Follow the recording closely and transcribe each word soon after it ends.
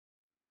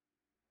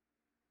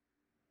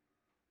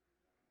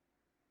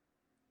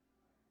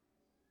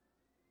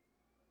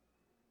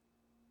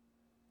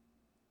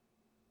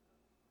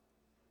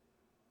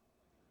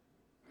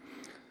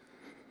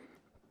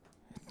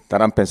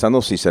Estarán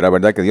pensando si será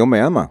verdad que Dios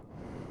me ama.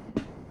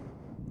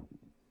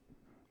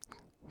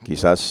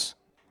 Quizás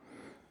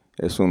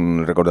es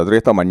un recordatorio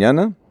esta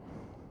mañana.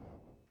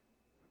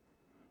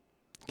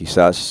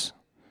 Quizás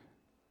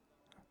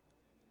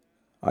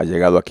ha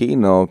llegado aquí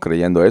no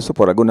creyendo eso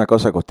por alguna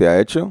cosa que usted ha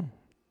hecho.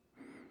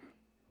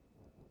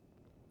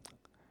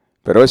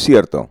 Pero es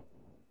cierto,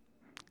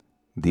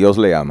 Dios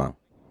le ama.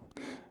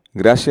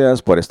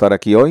 Gracias por estar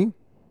aquí hoy.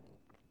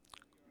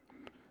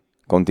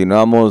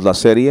 Continuamos la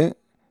serie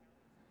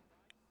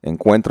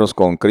Encuentros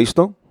con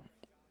Cristo.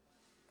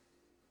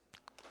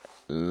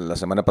 La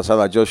semana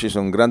pasada Josh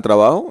hizo un gran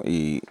trabajo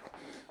y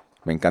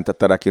me encanta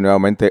estar aquí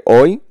nuevamente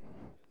hoy.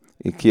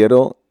 Y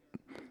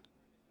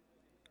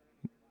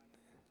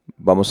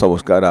vamos a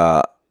buscar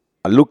a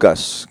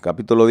Lucas,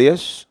 capítulo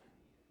 10.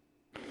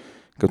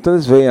 Que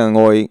ustedes vean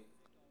hoy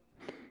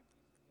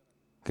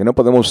que no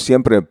podemos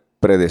siempre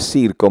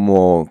predecir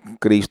cómo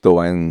Cristo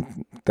va a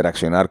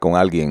interaccionar con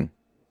alguien.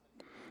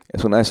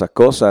 Es una de esas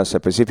cosas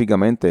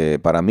específicamente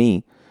para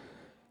mí,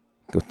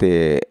 que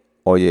usted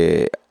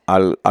oye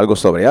algo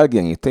sobre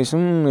alguien y usted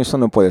dice, eso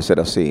no puede ser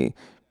así.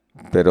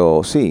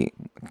 Pero sí,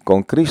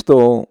 con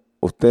Cristo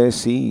usted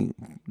sí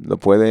lo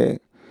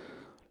puede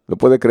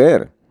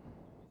creer.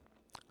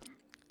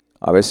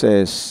 A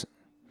veces,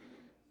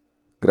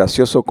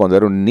 gracioso cuando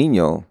era un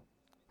niño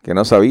que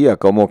no sabía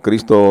cómo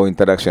Cristo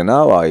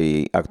interaccionaba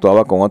y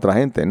actuaba con otra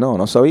gente.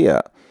 No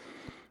sabía.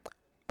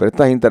 Pero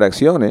estas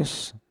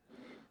interacciones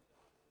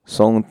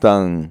son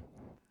tan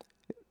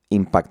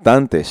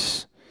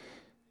impactantes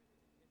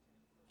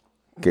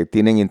que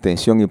tienen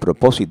intención y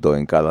propósito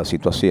en cada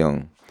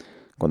situación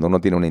cuando uno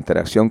tiene una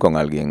interacción con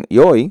alguien. Y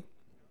hoy,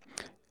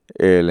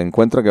 el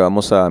encuentro que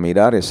vamos a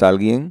mirar es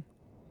alguien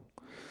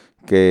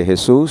que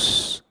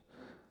Jesús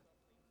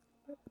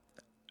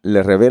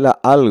le revela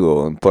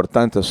algo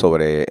importante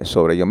sobre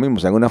ellos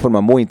mismos, en una forma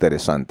muy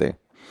interesante.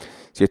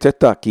 Si usted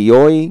está aquí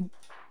hoy,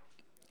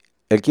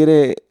 Él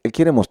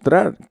quiere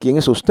mostrar quién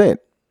es usted.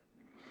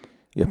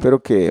 Y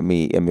espero que en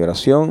mi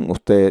oración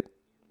usted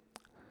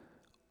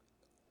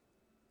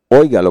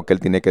oiga lo que Él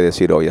tiene que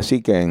decir hoy.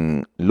 Así que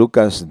en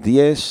Lucas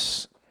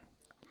 10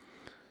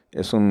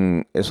 es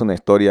una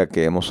historia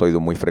que hemos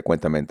oído muy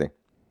frecuentemente.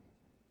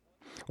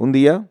 Un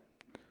día,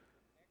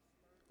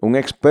 un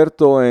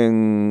experto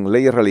en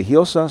leyes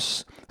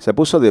religiosas se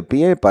puso de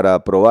pie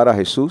para probar a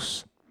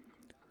Jesús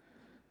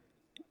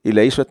y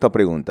le hizo esta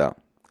pregunta: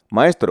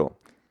 Maestro,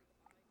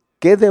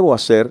 ¿qué debo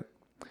hacer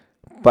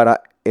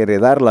para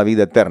heredar la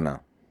vida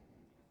eterna?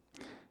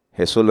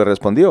 Jesús le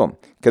respondió: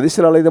 ¿qué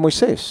dice la ley de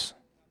Moisés?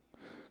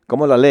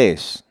 ¿Cómo la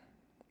lees?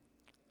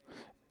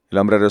 El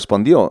hombre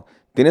respondió: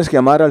 tienes que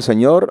amar al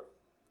Señor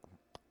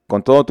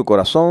con todo tu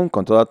corazón,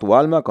 con toda tu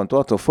alma, con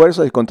todas tus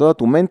fuerzas y con toda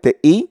tu mente,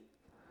 y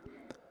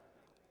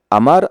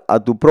amar a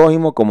tu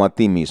prójimo como a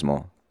ti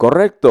mismo.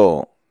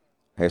 Correcto.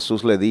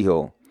 Jesús le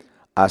dijo: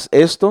 haz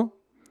esto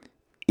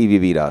y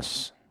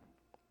vivirás.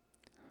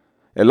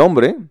 El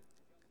hombre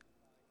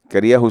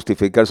quería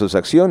justificar sus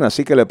acciones,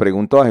 así que le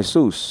preguntó a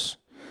Jesús: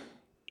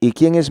 ¿y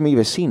quién es mi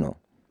vecino?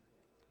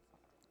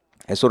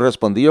 Jesús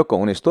respondió con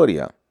una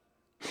historia.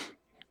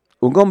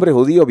 Un hombre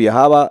judío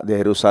viajaba de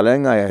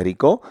Jerusalén a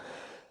Jericó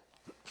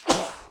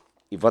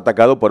y fue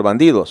atacado por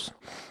bandidos.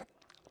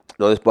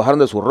 Lo despojaron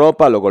de su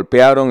ropa, lo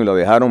golpearon y lo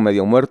dejaron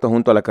medio muerto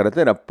junto a la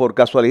carretera. Por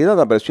casualidad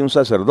apareció un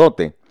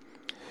sacerdote,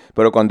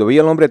 pero cuando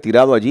vio al hombre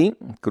tirado allí,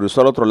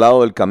 cruzó al otro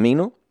lado del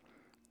camino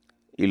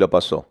y lo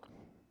pasó.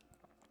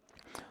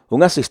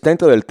 Un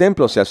asistente del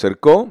templo se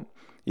acercó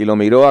y lo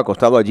miró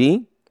acostado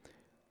allí,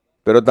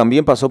 pero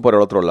también pasó por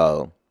el otro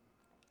lado.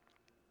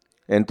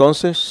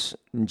 Entonces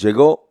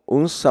llegó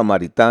un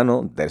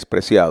samaritano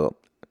despreciado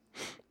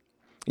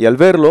y al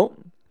verlo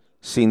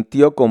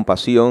sintió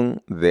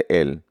compasión de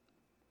él.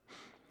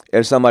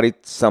 El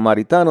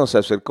samaritano se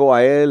acercó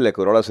a él, le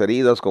curó las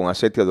heridas con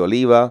aceite de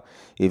oliva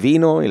y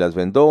vino y las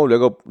vendó.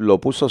 Luego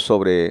lo puso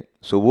sobre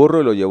su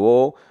burro y lo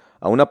llevó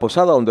a una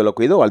posada donde lo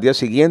cuidó. Al día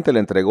siguiente le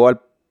entregó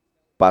al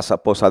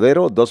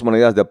posadero 2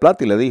 monedas de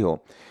plata y le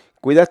dijo: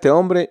 cuida a este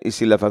hombre y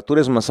si la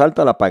factura es más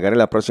alta la pagaré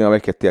la próxima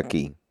vez que esté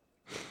aquí.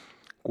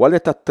 ¿Cuál de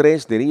estas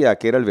 3 diría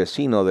que era el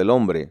vecino del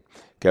hombre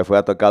que fue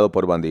atacado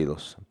por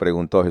bandidos?,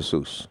 preguntó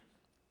Jesús.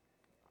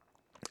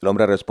 El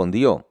hombre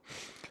respondió: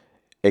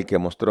 el que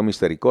mostró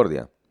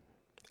misericordia.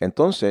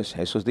 Entonces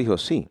Jesús dijo: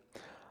 sí,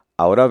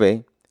 ahora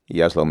ve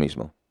y haz lo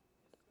mismo.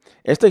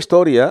 Esta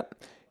historia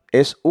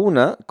es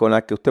una con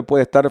la que usted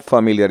puede estar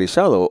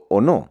familiarizado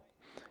o no.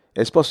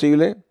 Es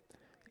posible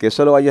que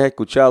solo hayas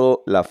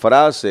escuchado la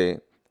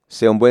frase: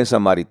 sea un buen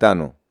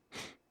samaritano.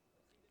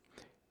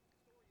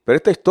 Pero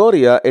esta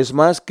historia es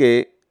más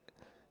que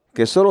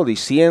solo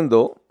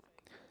diciendo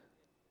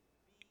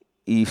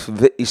y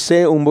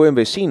sé un buen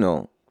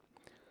vecino.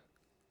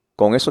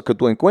 Con eso que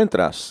tú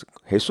encuentras,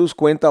 Jesús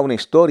cuenta una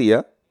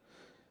historia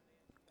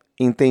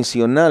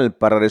intencional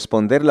para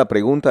responder la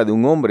pregunta de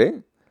un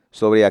hombre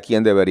sobre a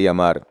quién debería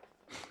amar.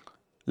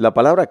 La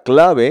palabra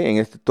clave en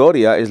esta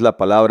historia es la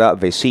palabra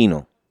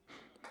vecino.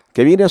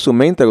 ¿Qué viene a su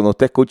mente cuando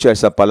usted escucha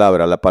esa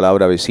palabra, la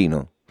palabra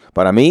vecino?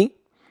 Para mí,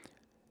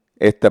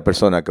 esta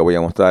persona que voy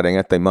a mostrar en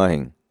esta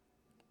imagen.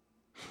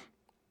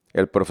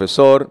 El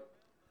profesor,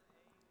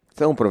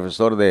 este es un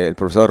profesor el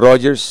profesor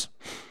Rogers,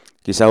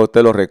 quizás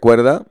usted lo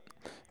recuerda,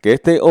 que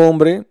este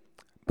hombre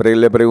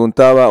le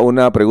preguntaba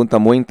una pregunta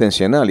muy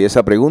intencional, y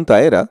esa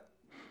pregunta era: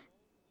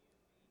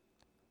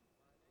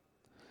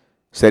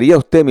 ¿sería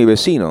usted mi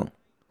vecino?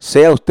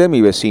 Sea usted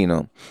mi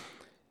vecino.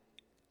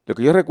 Lo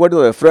que yo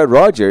recuerdo de Fred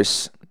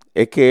Rogers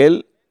es que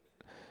él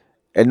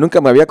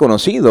nunca me había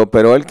conocido,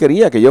 pero él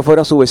quería que yo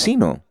fuera su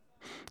vecino.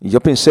 Y yo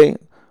pensé,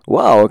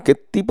 wow, qué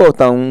tipo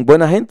tan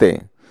buena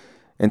gente.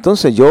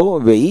 Entonces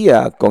yo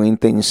veía con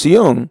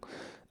intención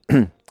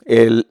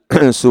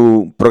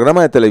su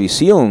programa de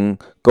televisión,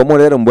 cómo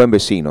él era un buen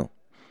vecino.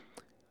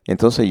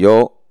 Entonces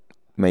yo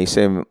me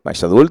hice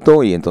más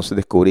adulto y entonces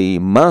descubrí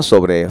más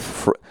sobre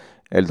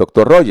el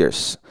Dr.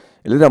 Rogers.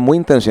 Él era muy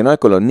intencional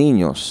con los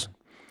niños,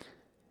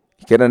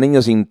 que eran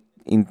niños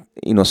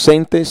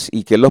inocentes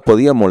y que él los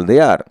podía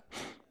moldear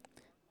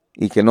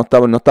y que no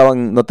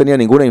tenían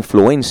ninguna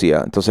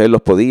influencia. Entonces él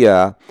los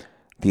podía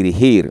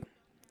dirigir.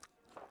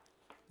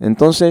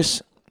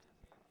 Entonces,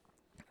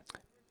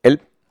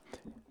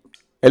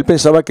 él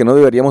pensaba que no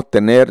deberíamos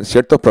tener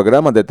ciertos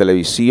programas de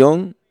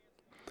televisión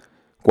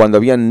cuando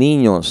había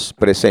niños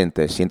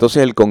presentes. Y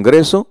entonces el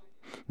Congreso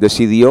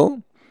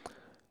decidió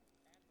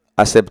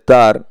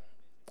aceptar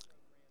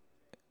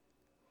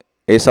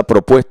esa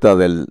propuesta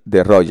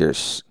de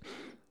Rogers,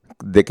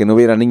 de que no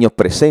hubiera niños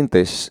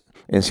presentes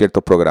en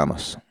ciertos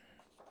programas.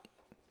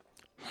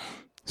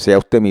 Sea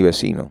usted mi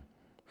vecino.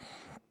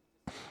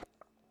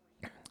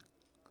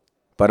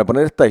 Para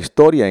poner esta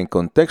historia en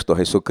contexto,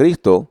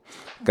 Jesucristo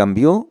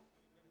cambió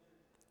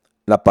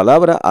la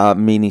palabra a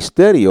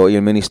ministerio, y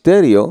el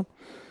ministerio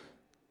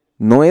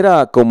no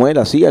era como él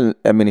hacía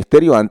el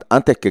ministerio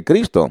antes que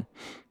Cristo.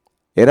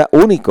 Era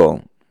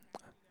único,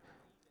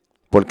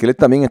 porque él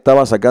también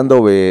estaba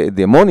sacando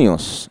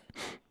demonios,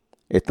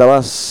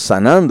 estaba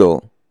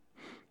sanando,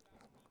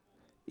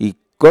 y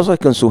cosas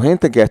con su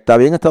gente que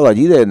habían estado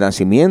allí de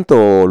nacimiento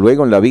o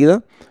luego en la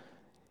vida,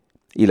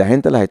 y la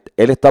gente,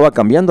 él estaba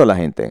cambiando a la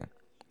gente.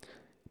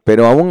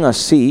 Pero aún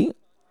así,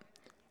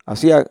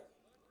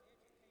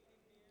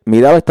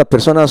 miraba a estas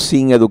personas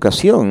sin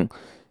educación,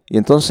 y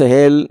entonces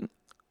él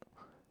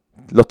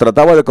los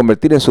trataba de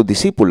convertir en sus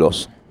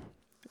discípulos.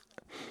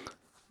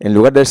 En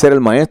lugar de ser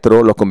el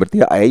maestro, los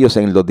convertía a ellos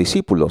en los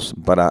discípulos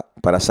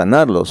para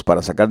sanarlos,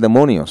 para sacar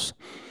demonios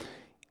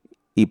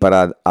y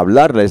para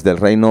hablarles del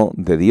reino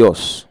de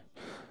Dios.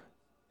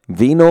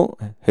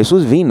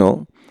 Jesús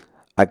vino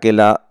a que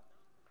la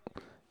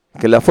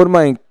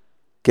forma en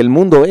que el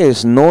mundo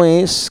no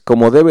es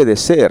como debe de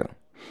ser,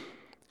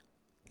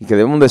 y que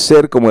debemos de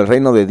ser como el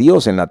reino de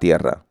Dios en la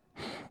tierra.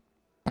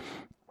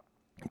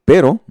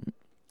 Pero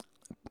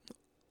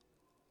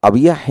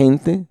había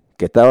gente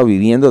que estaba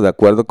viviendo de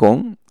acuerdo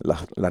con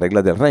las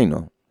reglas del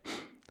reino.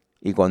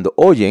 Y cuando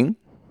oyen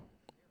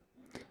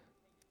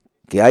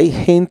que hay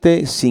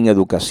gente sin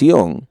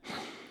educación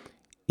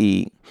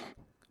y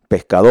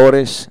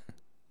pescadores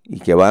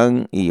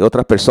y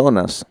otras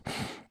personas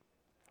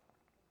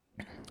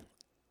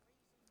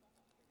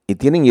y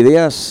tienen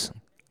ideas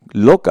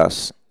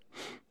locas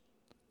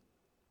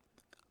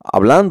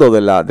hablando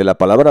de la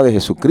palabra de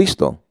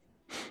Jesucristo,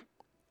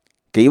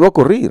 que iba a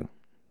ocurrir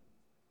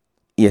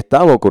y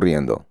estaba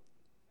ocurriendo.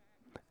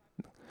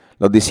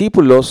 Los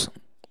discípulos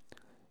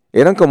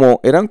eran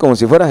como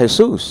si fuera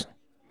Jesús.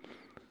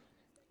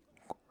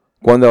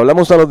 Cuando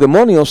hablamos a los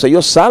demonios,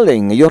 ellos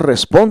salen, ellos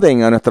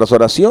responden a nuestras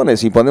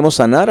oraciones y podemos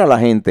sanar a la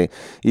gente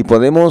y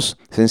podemos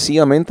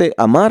sencillamente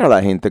amar a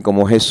la gente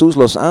como Jesús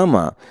los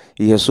ama,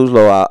 y Jesús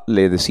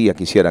le decía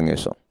que hicieran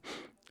eso.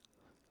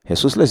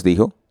 Jesús les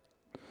dijo: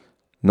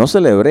 no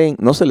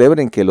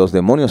celebren que los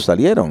demonios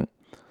salieron,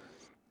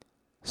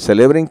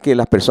 celebren que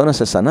las personas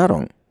se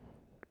sanaron.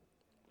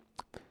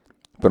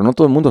 Pero no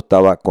todo el mundo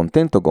estaba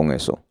contento con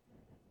eso.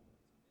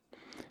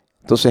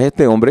 Entonces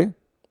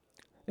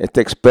este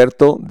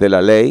experto de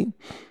la ley,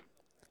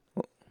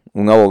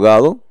 un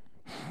abogado,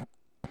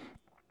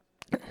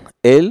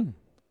 él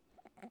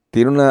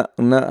tiene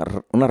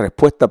una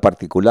respuesta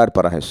particular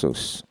para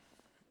Jesús.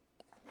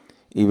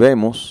 Y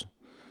vemos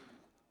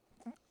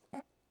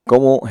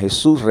cómo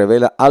Jesús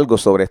revela algo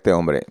sobre este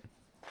hombre.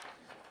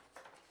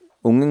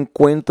 Un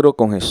encuentro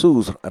con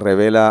Jesús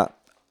revela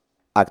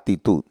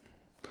actitud.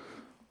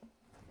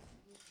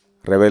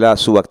 Revela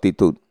su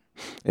actitud.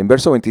 En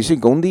verso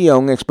 25, un día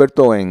un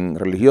experto en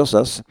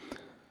religiosas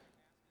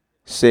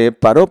se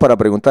paró para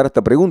preguntar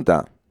esta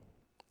pregunta: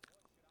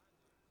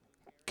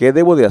 ¿qué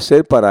debo de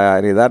hacer para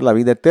heredar la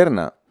vida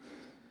eterna?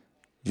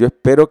 Yo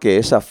espero que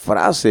esa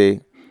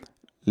frase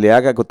le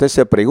haga que usted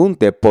se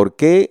pregunte por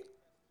qué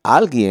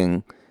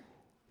alguien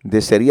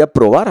desearía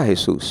probar a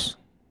Jesús.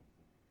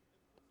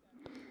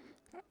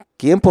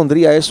 ¿Quién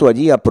pondría eso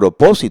allí a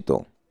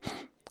propósito?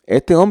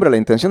 La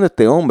intención de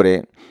este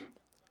hombre,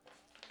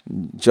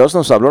 Josh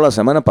nos habló la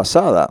semana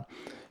pasada,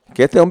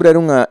 que este hombre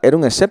era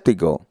un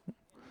escéptico,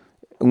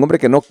 un hombre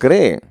que no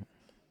cree.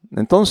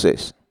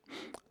 Entonces,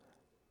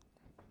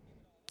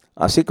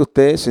 Así que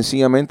usted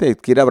sencillamente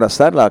quiere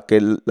abrazar la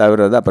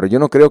verdad. Pero yo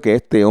no creo que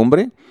este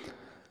hombre,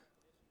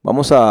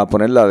 vamos a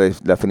poner la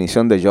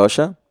definición de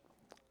Joshua,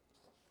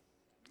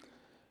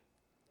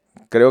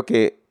 creo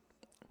que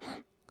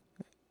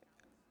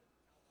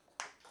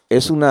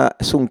es un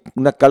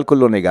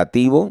cálculo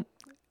negativo,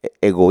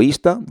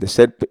 egoísta, de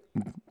ser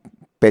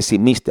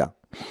pesimista.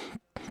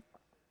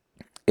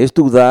 Es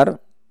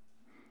dudar,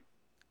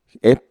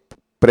 es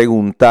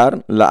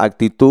preguntar la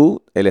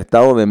actitud, el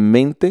estado de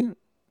mente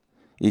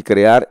y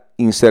crear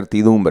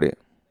incertidumbre.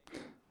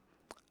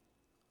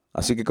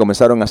 Así que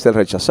comenzaron a ser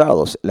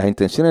rechazados. Las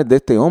intenciones de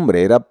este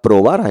hombre era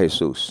probar a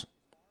Jesús.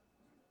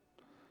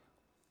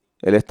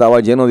 Él estaba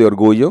lleno de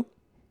orgullo,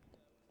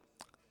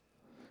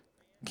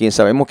 quien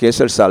sabemos que es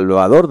el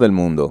Salvador del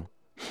mundo,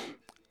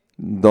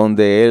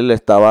 donde él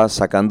estaba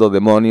sacando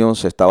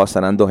demonios, estaba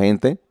sanando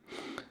gente.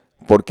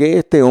 ¿Por qué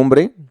este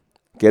hombre,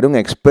 que era un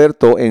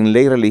experto en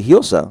ley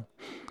religiosa,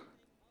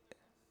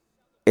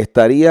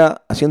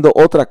 estaría haciendo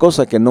otra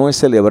cosa que no es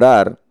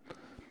celebrar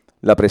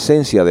la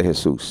presencia de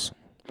Jesús?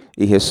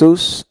 Y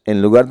Jesús,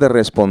 en lugar de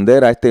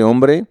responder a este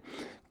hombre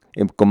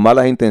con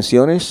malas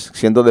intenciones,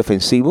 siendo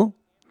defensivo,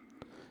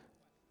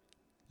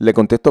 le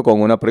contestó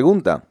con una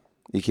pregunta.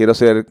 Y quiero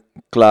ser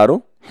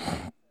claro,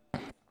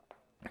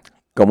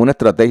 como una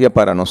estrategia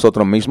para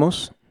nosotros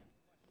mismos,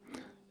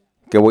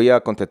 que voy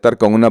a contestar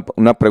con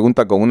una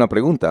pregunta con una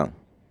pregunta.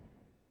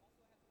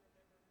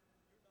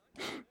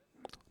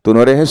 Tú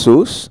no eres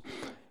Jesús,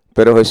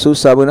 pero Jesús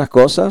sabe unas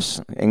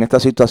cosas en esta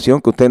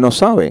situación que usted no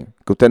sabe,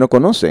 que usted no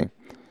conoce.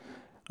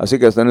 Así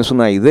que esto no es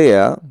una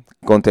idea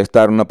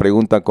contestar una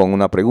pregunta con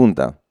una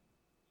pregunta.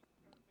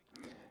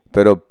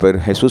 Pero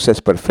Jesús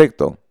es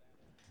perfecto.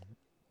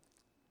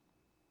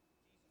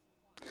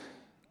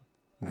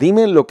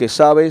 Dime lo que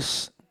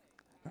sabes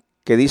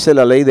que dice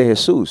la ley de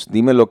Jesús.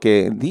 Dime lo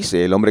que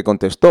dice. El hombre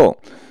contestó.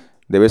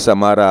 Debes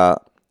amar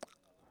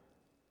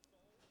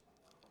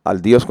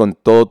al Dios con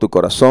todo tu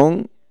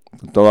corazón,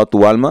 con toda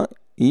tu alma,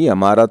 y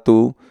amar a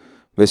tu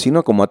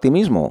vecino como a ti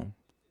mismo.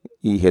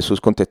 Y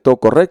Jesús contestó,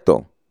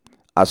 correcto.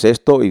 Haz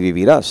esto y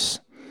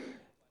vivirás.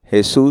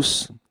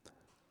 Jesús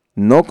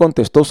no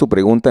contestó su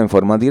pregunta en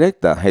forma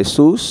directa.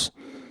 Jesús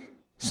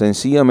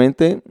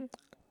sencillamente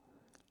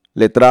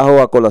le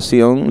trajo a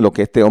colación lo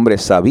que este hombre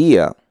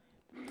sabía.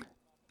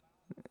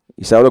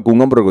 Y sabe lo que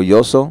un hombre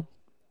orgulloso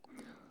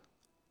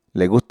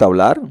le gusta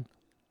hablar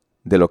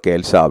de lo que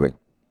él sabe.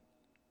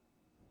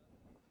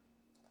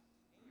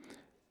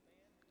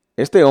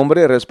 Este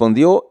hombre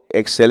respondió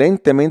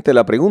excelentemente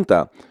la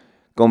pregunta.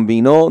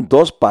 Combinó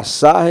dos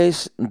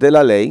pasajes de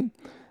la ley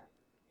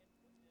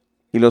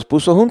y los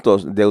puso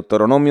juntos.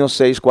 Deuteronomio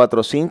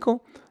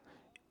 6:4-5,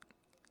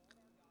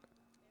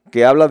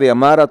 que habla de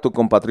amar a tu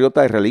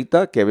compatriota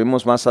israelita, que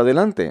vemos más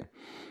adelante.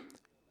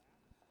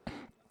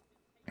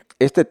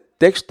 Este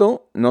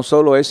texto no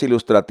solo es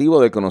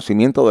ilustrativo del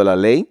conocimiento de la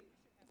ley,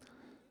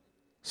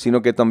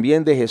 sino que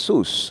también de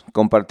Jesús,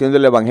 compartiendo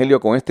el evangelio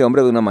con este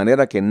hombre de una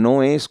manera que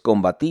no es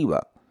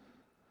combativa,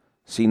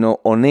 sino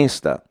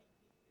honesta.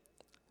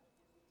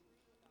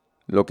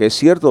 Lo que es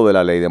cierto de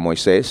la ley de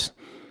Moisés,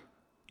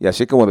 y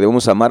así como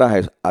debemos amar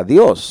a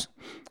Dios.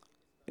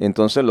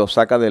 Entonces lo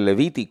saca del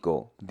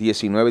Levítico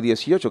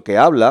 19:18, que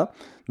habla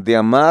de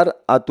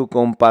amar a tu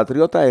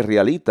compatriota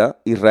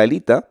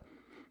israelita.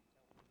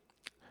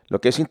 Lo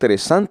que es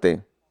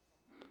interesante,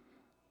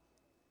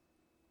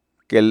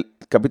 que el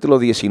capítulo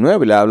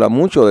 19 le habla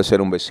mucho de ser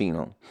un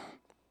vecino.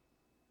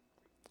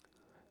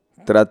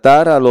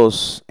 Tratar a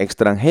los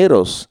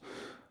extranjeros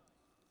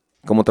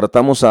como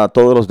tratamos a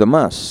todos los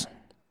demás.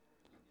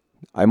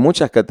 Hay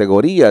muchas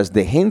categorías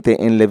de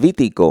gente en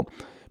Levítico,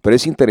 pero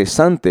es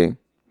interesante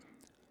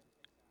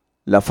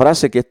la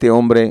frase que este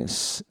hombre,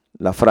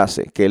 la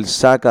frase que él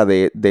saca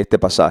de este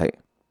pasaje.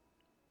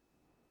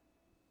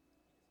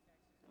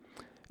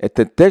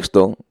 Este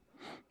texto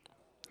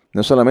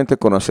no solamente es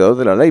conocedor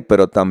de la ley,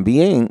 pero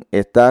también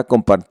está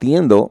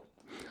compartiendo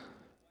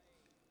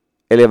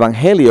el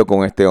evangelio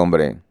con este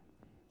hombre.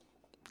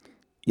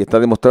 Y está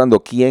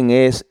demostrando quién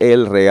es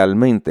él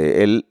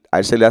realmente. A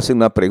él se le hace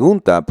una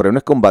pregunta, pero no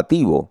es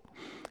combativo.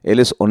 Él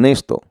es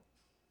honesto.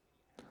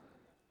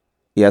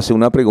 Y hace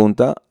una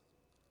pregunta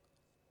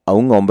a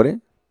un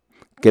hombre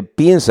que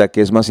piensa que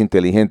es más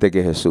inteligente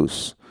que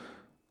Jesús.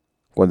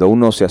 Cuando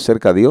uno se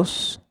acerca a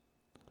Dios,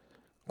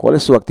 ¿cuál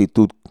es su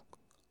actitud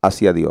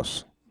hacia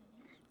Dios?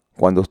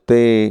 Cuando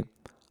usted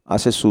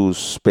hace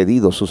sus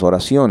pedidos, sus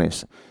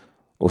oraciones,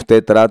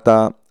 ¿usted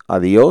trata a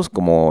Dios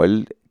como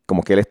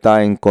que Él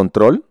está en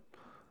control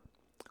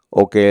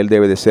o que Él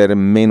debe de ser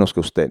menos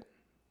que usted?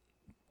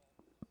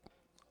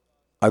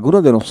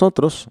 Algunos de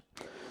nosotros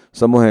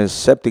somos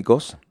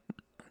escépticos,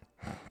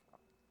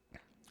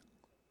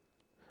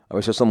 a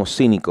veces somos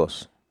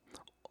cínicos,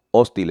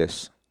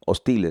 hostiles.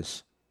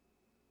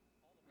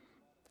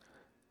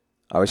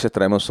 A veces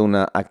traemos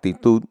una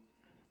actitud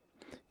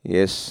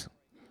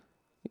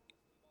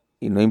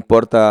y no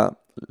importa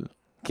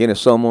quiénes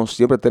somos,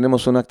 siempre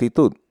tenemos una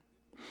actitud.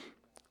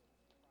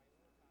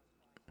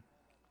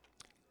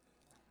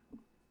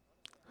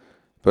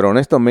 Pero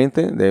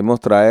honestamente debemos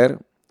traer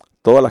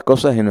todas las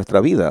cosas en nuestra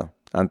vida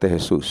ante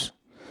Jesús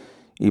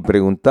y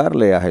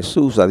preguntarle a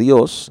Jesús, a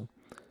Dios,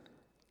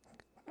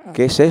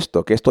 ¿qué es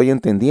esto? ¿Qué estoy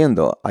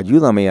entendiendo?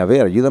 Ayúdame a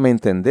ver, ayúdame a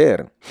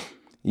entender.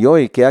 Y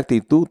hoy, ¿qué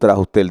actitud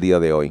trajo usted el día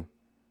de hoy?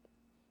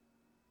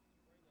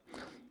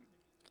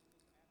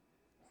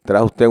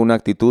 ¿Trae usted una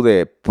actitud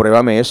de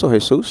pruébame eso,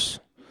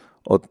 Jesús?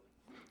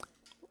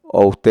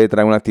 ¿O usted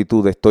trae una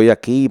actitud de estoy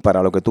aquí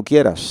para lo que tú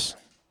quieras?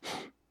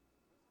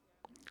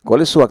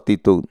 ¿Cuál es su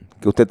actitud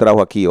que usted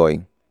trajo aquí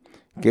hoy?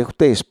 ¿Qué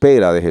usted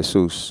espera de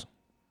Jesús?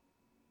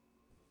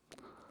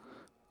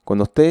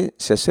 Cuando usted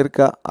se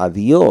acerca a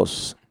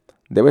Dios,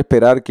 debe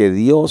esperar que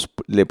Dios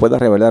le pueda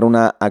revelar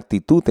una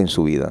actitud en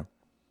su vida.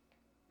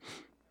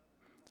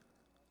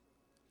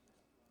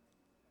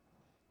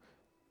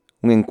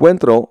 Un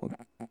encuentro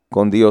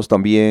con Dios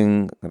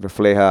también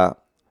refleja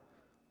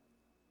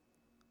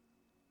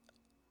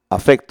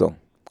afecto.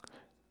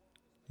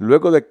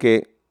 Luego de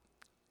que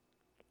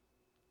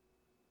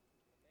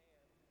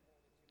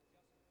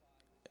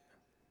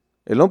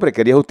el hombre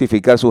quería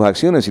justificar sus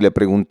acciones y le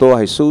preguntó a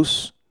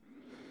Jesús,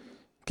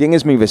 ¿quién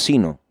es mi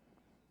vecino?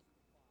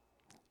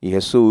 Y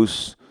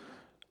Jesús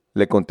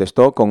le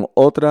contestó con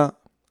otra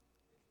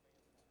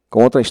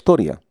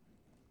historia.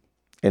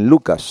 En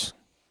Lucas,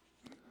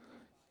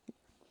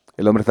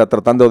 el hombre está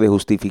tratando de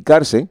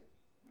justificarse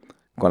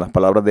con las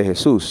palabras de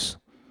Jesús,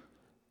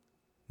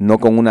 no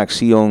con una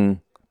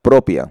acción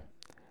propia.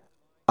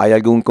 ¿Hay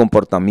algún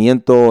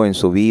comportamiento en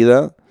su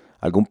vida,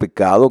 algún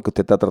pecado que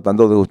usted está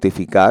tratando de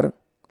justificar?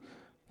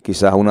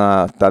 Quizás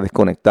está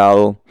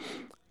desconectado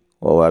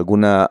o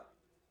alguna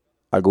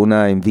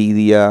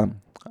envidia,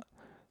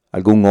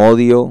 algún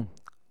odio,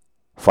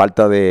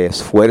 falta de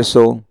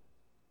esfuerzo.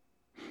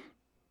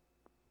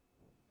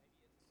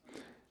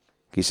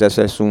 Quizás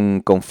es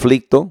un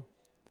conflicto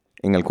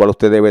en el cual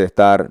usted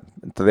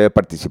usted debe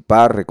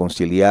participar,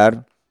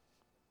 reconciliar.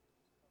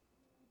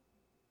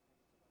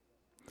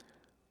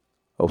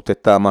 ¿O usted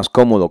está más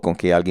cómodo con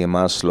que alguien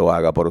más lo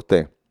haga por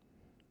usted?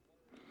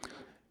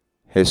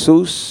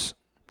 Jesús,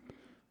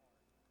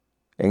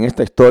 en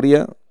esta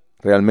historia,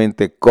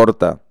 realmente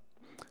corta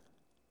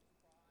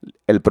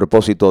el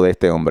propósito de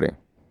este hombre.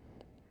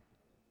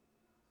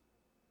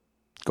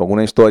 Con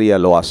una historia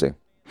lo hace.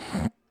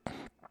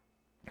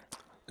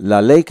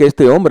 La ley que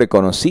este hombre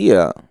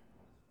conocía,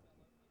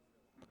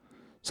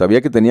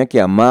 sabía que tenía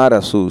que amar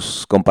a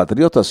sus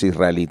compatriotas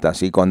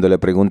israelitas. Y cuando le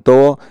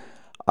preguntó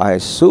a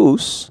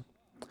Jesús,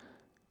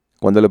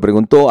 cuando le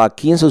preguntó a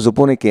quién se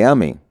supone que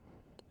ame,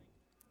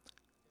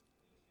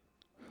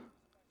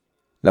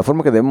 la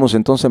forma que debemos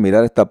entonces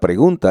mirar esta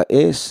pregunta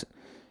es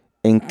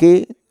 ¿en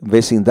qué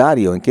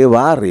vecindario, en qué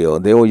barrio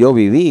debo yo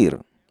vivir?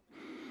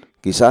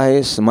 Quizás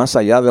es más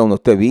allá de donde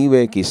usted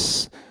vive,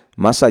 quizás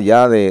más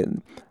allá de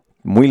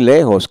muy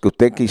lejos que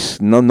usted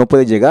no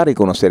puede llegar y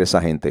conocer a esa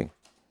gente.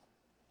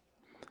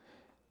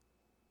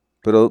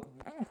 Pero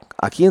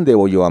 ¿a quién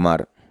debo yo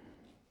amar?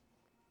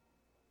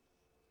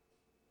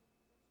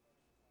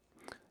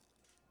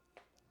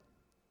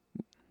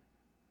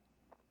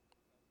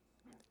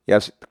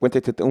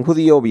 Un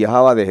judío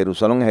viajaba de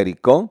Jerusalén a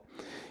Jericó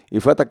y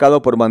fue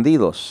atacado por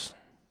bandidos.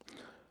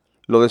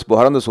 Lo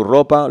despojaron de su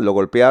ropa, lo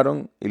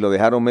golpearon y lo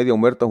dejaron medio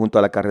muerto junto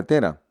a la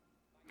carretera.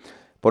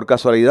 Por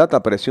casualidad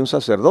apareció un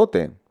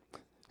sacerdote.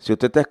 Si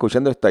usted está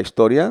escuchando esta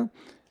historia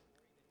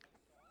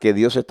que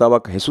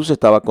Jesús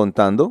estaba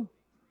contando,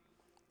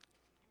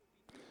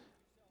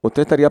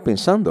 usted estaría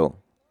pensando,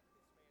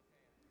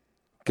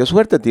 ¿qué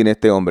suerte tiene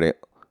este hombre?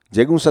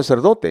 Llega un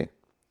sacerdote.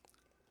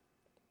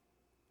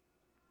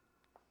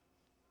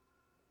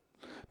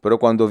 Pero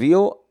cuando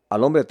vio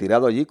al hombre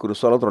tirado allí,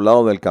 cruzó al otro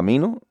lado del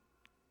camino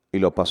y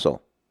lo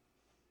pasó.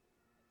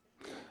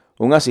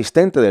 Un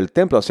asistente del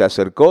templo se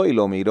acercó y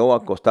lo miró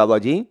acostado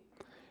allí,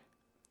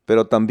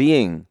 pero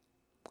también,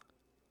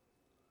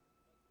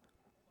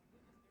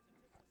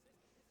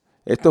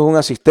 esto es un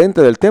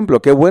asistente del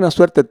templo, qué buena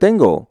suerte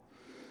tengo.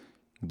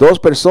 2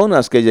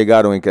 personas que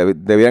llegaron y que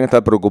debían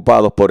estar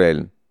preocupados por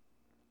él.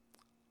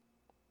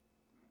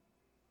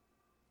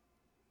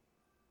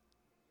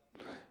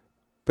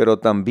 Pero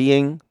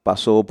también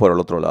pasó por el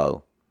otro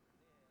lado.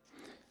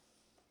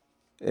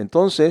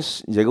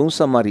 Entonces llegó un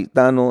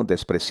samaritano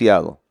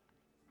despreciado.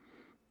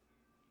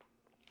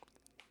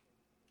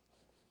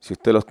 Si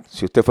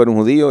usted fuera un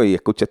judío y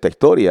escucha esta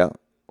historia,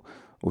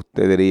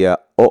 usted diría,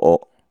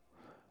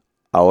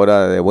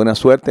 ahora de buena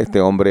suerte,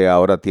 este hombre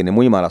ahora tiene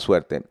muy mala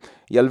suerte.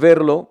 Y al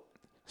verlo,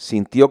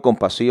 sintió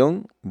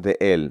compasión de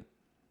él.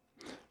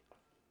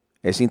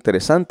 Es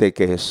interesante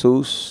que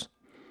Jesús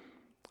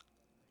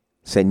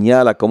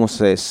señala cómo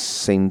se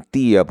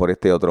sentía por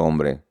este otro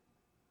hombre.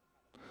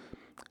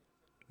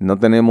 No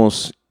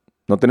tenemos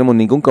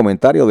ningún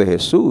comentario de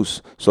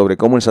Jesús sobre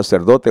cómo el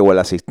sacerdote o el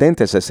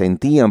asistente se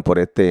sentían por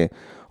este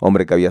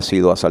hombre que había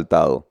sido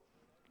asaltado.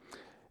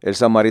 El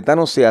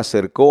samaritano se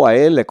acercó a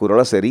él, le curó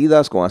las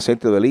heridas con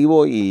aceite de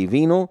olivo y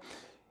vino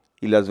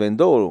y las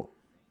vendó.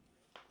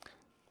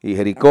 Y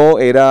Jericó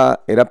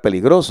era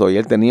peligroso y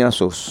él tenía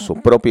sus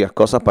propias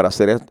cosas para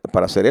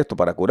hacer esto,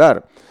 para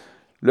curar.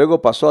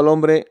 Luego pasó al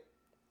hombre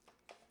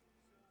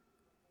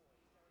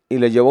y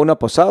le llevó a una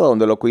posada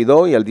donde lo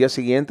cuidó, y al día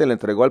siguiente le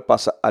entregó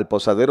al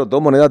posadero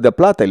 2 monedas de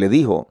plata y le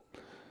dijo: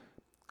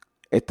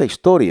 esta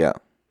historia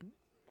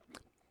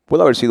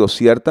puede haber sido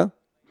cierta,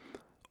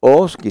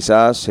 o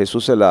quizás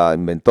Jesús se la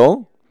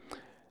inventó,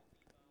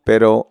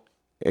 pero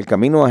el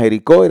camino a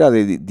Jericó era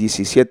de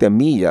 17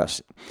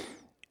 millas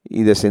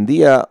y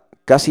descendía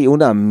casi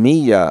 1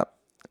 milla.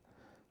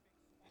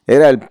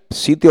 Era el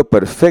sitio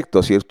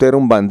perfecto si usted era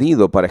un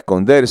bandido para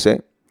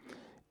esconderse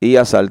y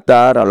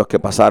asaltar a los que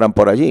pasaran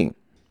por allí.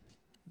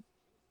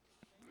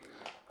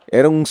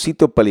 Era un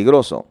sitio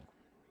peligroso.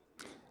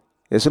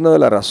 Es una de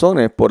las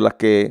razones por las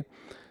que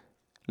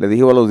le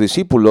dijo a los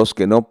discípulos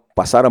que no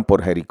pasaran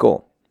por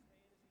Jericó.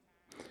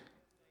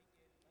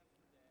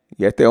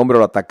 Y a este hombre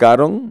lo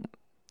atacaron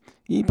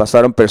y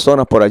pasaron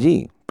personas por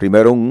allí.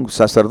 Primero un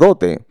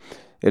sacerdote.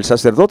 El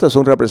sacerdote es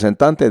un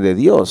representante de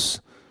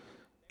Dios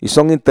y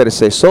son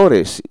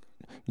intercesores.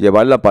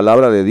 Llevar la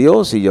palabra de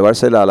Dios y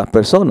llevársela a las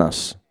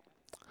personas.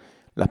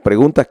 Las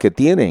preguntas que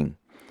tienen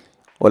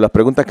o las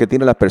preguntas que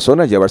tienen las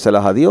personas,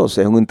 llevárselas a Dios.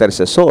 Es un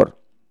intercesor.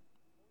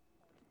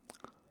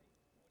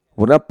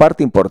 Una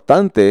parte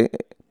importante,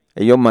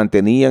 ellos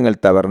mantenían el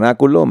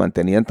tabernáculo,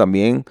 mantenían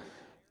también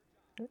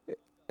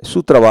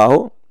su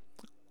trabajo.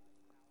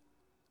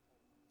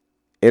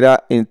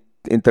 Era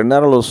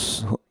entrenar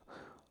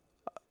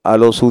a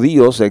los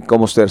judíos en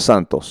cómo ser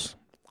santos.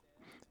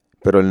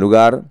 Pero en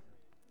lugar,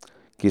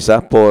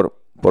 quizás por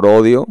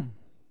odio,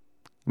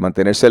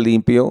 mantenerse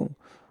limpio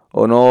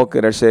o no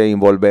quererse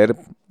envolver,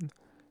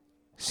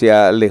 se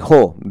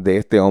alejó de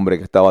este hombre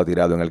que estaba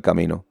tirado en el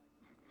camino.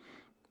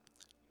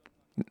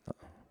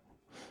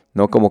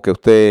 No como que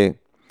usted,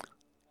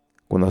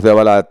 cuando usted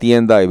va a la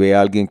tienda y ve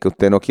a alguien que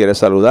usted no quiere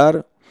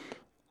saludar,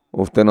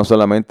 usted no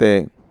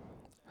solamente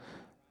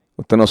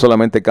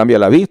cambia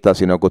la vista,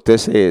 sino que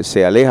usted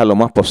se aleja lo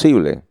más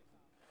posible.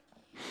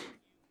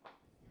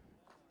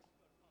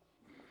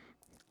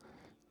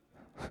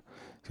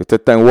 Si usted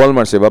está en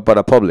Walmart, se va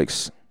para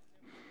Publix.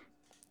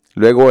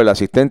 Luego el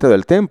asistente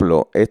del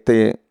templo, esto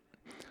es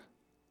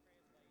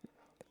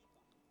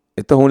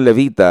un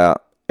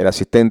levita, el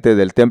asistente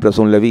del templo es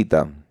un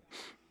levita,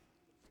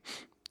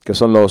 que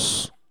son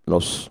los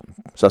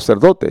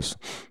sacerdotes.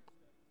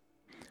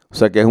 O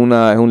sea que es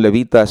un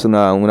levita, es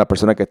una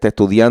persona que está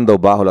estudiando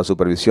bajo la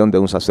supervisión de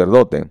un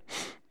sacerdote.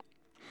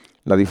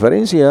 La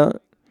diferencia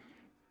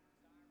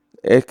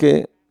es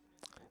que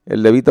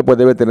el levita pues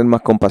debe tener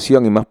más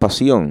compasión y más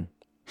pasión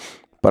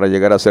para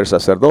llegar a ser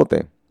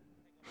sacerdote.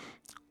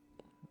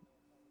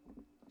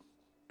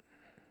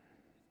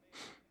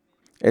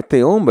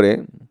 Este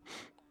hombre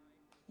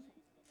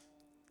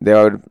debe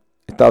haber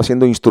estado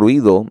siendo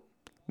instruido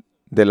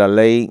de la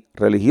ley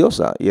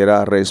religiosa y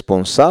era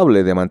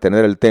responsable de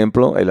mantener el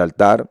templo, el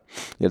altar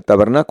y el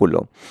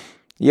tabernáculo.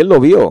 Y él lo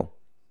vio,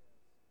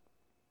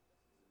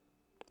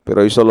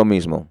 pero hizo lo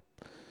mismo.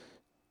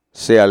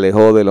 Se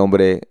alejó del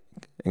hombre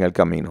en el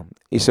camino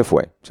y se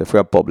fue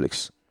a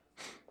Publix.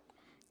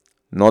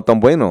 No tan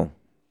bueno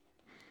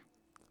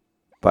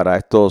para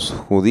estos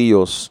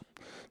judíos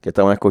que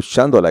estaban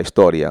escuchando la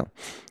historia.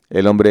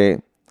 El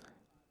hombre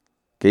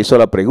que hizo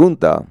la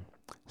pregunta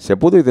se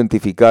pudo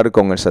identificar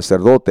con el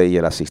sacerdote y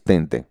el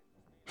asistente.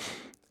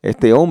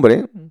 Este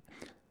hombre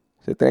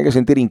se tenía que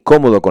sentir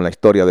incómodo con la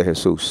historia de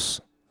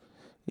Jesús.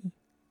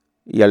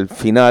 Y al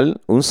final,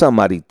 un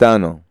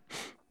samaritano,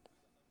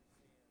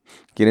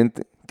 quiero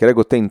que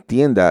usted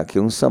entienda que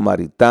un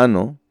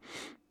samaritano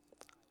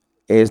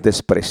es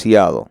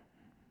despreciado.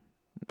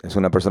 Es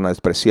una persona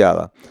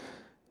despreciada.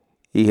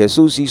 Y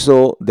Jesús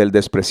hizo del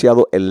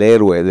despreciado el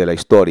héroe de la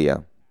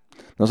historia.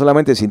 No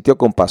solamente sintió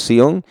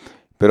compasión,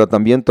 pero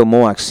también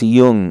tomó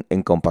acción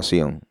en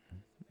compasión.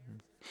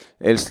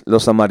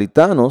 Los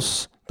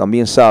samaritanos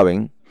también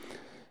saben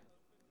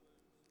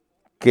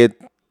que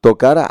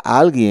tocar a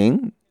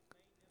alguien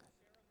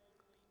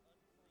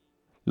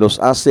los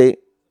hace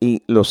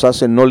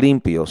no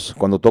limpios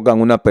cuando tocan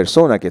a una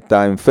persona que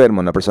está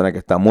enferma, una persona que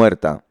está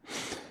muerta.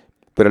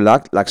 Pero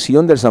la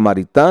acción del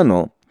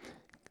samaritano,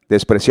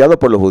 despreciado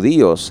por los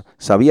judíos,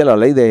 sabía la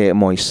ley de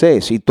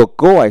Moisés y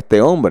tocó a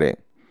este hombre.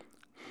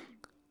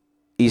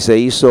 Y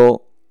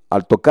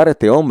al tocar a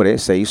este hombre,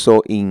 se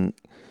hizo,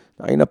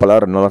 hay una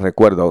palabra, no la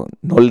recuerdo,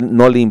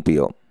 no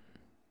limpio.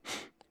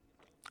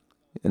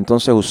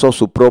 Entonces usó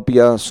sus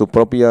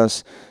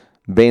propias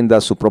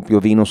vendas, su propio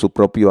vino, su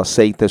propio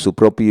aceite, su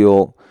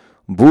propio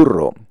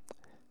burro.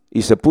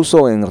 Y se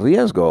puso en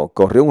riesgo,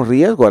 corrió un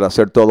riesgo al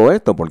hacer todo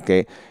esto,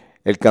 porque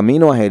el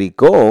camino a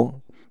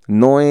Jericó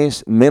no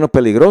es menos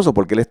peligroso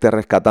porque él está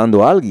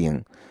rescatando a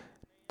alguien.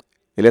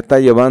 Él está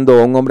llevando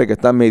a un hombre que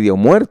está medio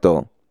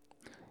muerto.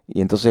 Y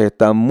entonces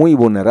está muy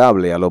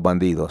vulnerable a los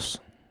bandidos.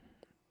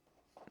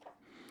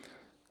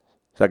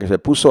 O sea que se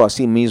puso a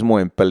sí mismo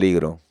en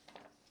peligro.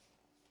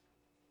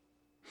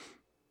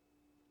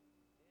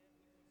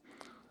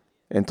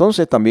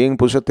 Entonces también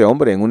puso a este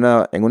hombre en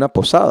una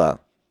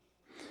posada.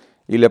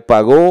 Y le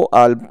pagó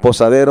al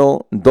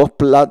posadero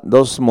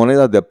 2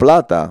 monedas de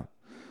plata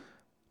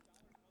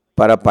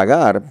para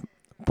pagar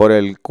por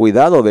el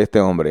cuidado de este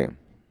hombre.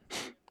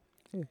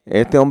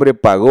 Este hombre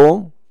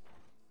pagó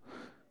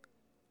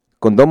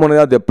con 2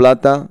 monedas de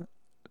plata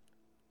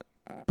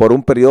por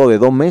un periodo de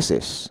 2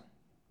 meses.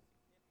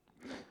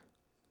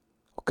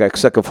 O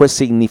sea que fue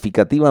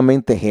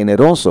significativamente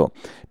generoso.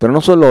 Pero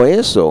no solo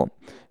eso,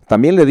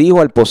 también le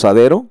dijo al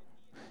posadero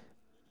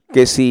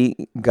que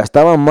si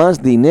gastaba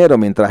más dinero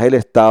mientras él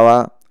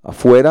estaba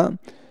afuera,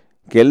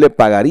 que él le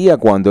pagaría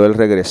cuando él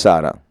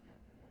regresara.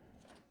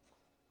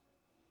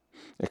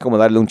 Es como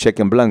darle un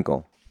cheque en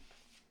blanco.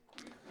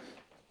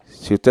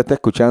 Si usted está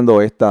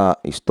escuchando esta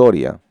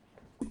historia,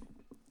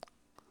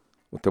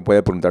 usted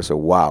puede preguntarse,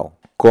 wow,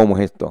 ¿cómo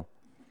es esto?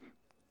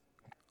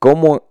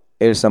 ¿Cómo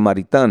el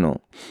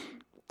samaritano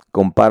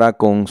compara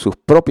con sus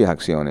propias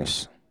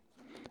acciones,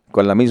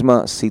 con la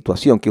misma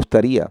situación que usted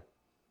haría?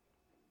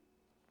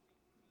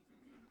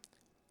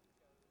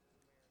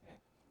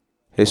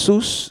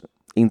 Jesús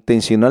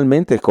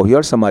intencionalmente escogió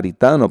al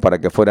samaritano para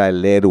que fuera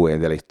el héroe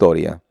de la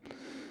historia.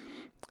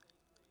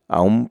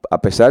 Aún a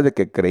pesar de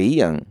que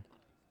creían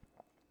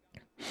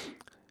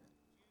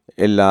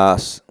en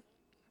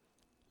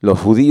los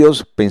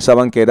judíos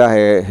pensaban que era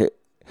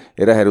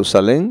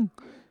Jerusalén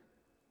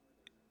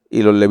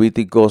y los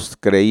levíticos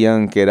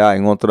creían que era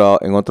en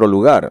otro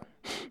lugar.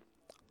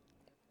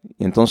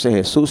 Y entonces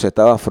Jesús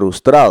estaba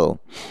frustrado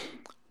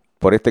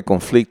por este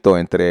conflicto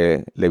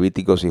entre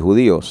levíticos y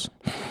judíos.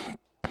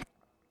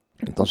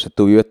 Entonces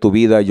tú vives tu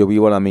vida y yo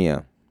vivo la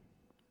mía.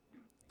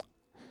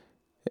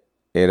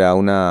 Era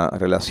una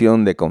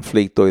relación de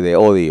conflicto y de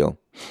odio.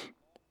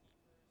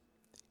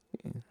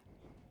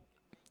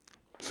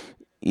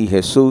 Y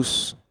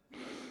Jesús,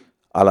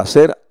 al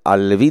hacer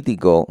al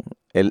levítico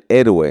el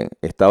héroe,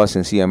 estaba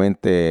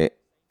sencillamente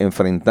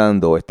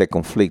enfrentando este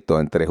conflicto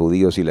entre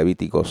judíos y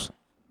levíticos.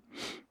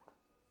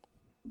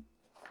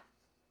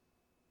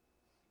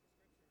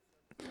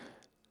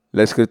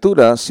 La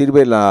Escritura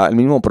sirve el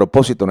mismo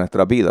propósito en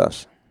nuestras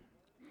vidas.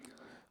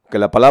 Que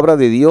la palabra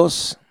de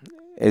Dios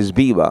es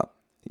viva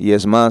y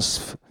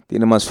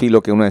tiene más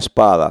filo que una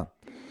espada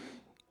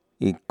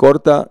y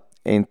corta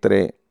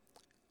entre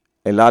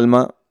el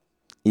alma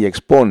y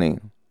expone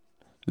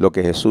lo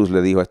que Jesús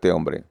le dijo a este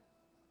hombre.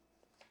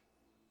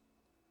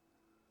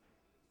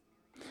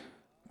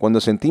 Cuando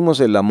sentimos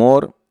el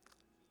amor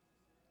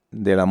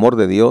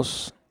de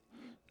Dios,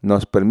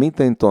 nos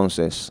permite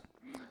entonces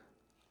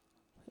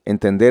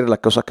entender las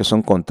cosas que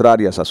son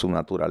contrarias a su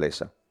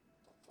naturaleza.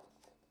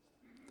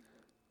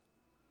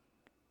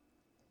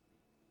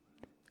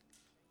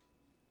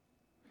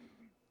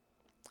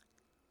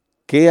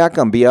 ¿Qué ha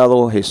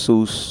cambiado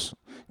Jesús?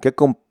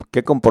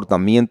 ¿Qué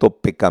comportamiento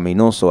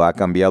pecaminoso ha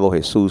cambiado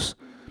Jesús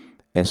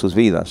en sus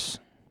vidas?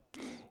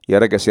 Y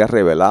ahora que se ha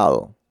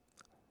revelado,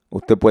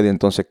 usted puede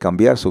entonces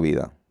cambiar su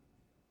vida.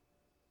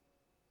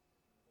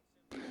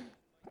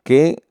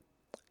 ¿Qué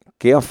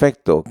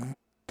afecto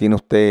tiene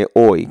usted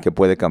hoy que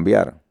puede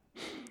cambiar?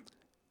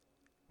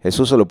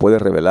 Jesús se lo puede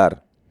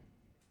revelar.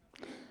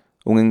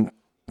 Un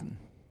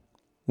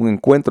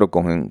encuentro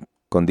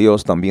con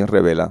Dios también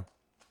revela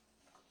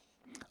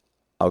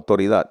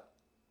autoridad.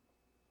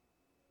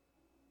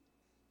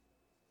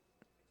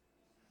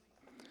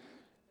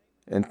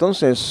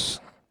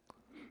 Entonces,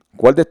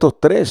 ¿cuál de estos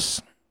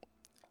tres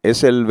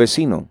es el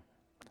vecino?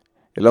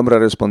 El hombre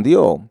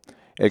respondió,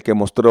 el que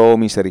mostró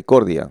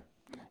misericordia.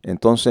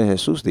 Entonces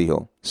Jesús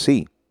dijo,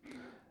 sí,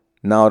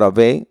 ahora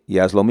ve y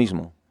haz lo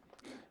mismo.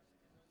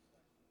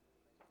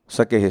 O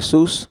sea que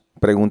Jesús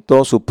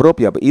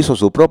hizo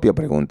su propia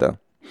pregunta.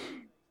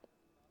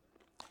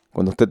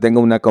 Cuando usted tenga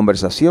una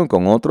conversación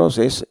con otros,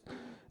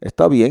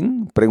 está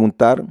bien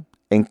preguntar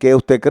en qué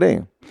usted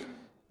cree.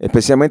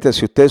 Especialmente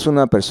si usted es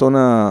una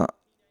persona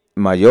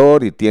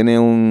mayor y tiene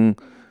un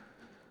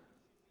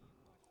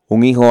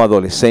hijo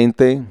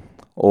adolescente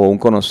o un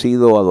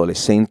conocido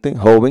adolescente,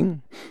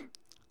 joven,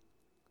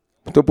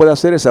 usted puede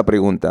hacer esa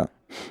pregunta.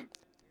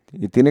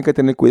 Y tiene que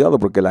tener cuidado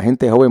porque la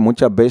gente joven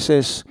muchas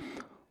veces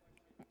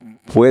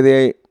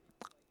puede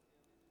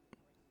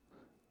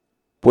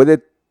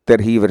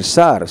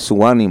tergiversar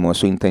su ánimo,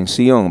 su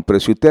intención. Pero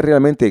si usted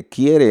realmente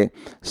quiere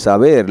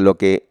saber lo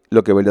que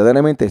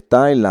verdaderamente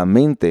está en la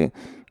mente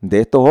de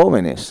estos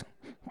jóvenes,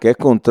 que es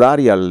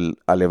contraria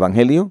al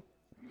Evangelio,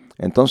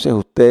 entonces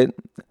usted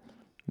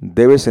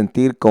debe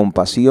sentir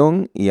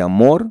compasión y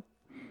amor,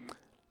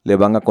 le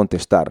van a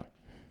contestar.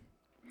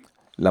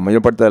 La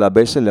mayor parte de las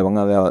veces le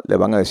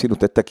van a decir,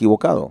 usted está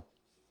equivocado.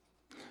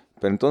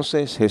 Pero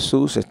entonces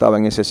Jesús estaba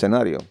en ese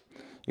escenario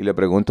y le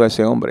preguntó a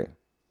ese hombre,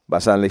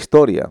 basada en la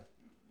historia,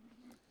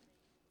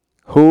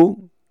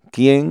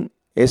 ¿quién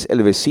es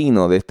el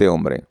vecino de este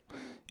hombre?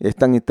 Es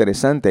tan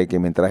interesante que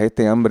mientras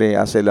este hombre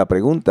hace la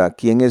pregunta,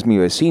 ¿quién es mi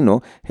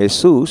vecino?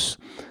 Jesús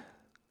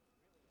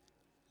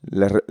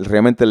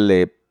realmente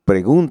le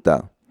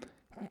pregunta,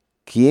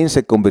 ¿quién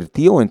se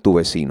convirtió en tu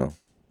vecino?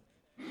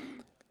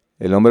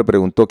 El hombre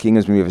preguntó, ¿quién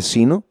es mi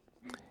vecino?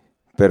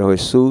 Pero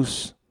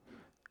Jesús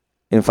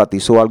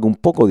enfatizó algo un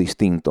poco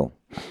distinto.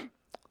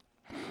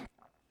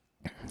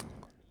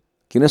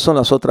 ¿Quiénes son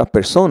las otras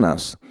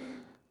personas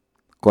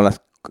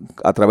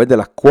a través de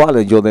las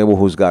cuales yo debo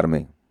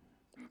juzgarme.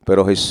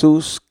 Pero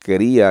Jesús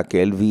quería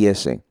que él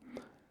viese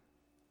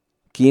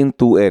quién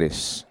tú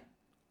eres.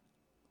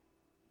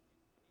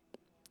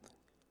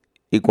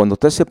 Y cuando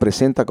usted se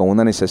presenta con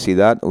una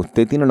necesidad,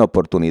 usted tiene la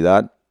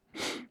oportunidad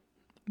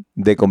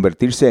de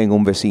convertirse en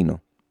un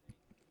vecino.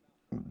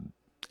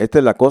 Esta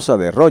es la cosa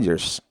de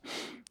Rogers,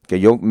 que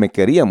yo me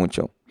quería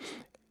mucho.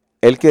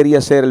 Él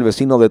quería ser el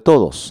vecino de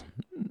todos.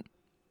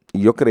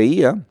 Y yo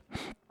creía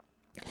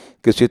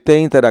que si usted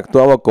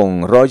interactuaba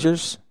con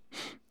Rogers,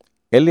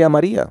 él le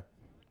amaría.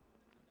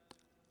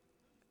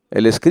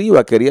 El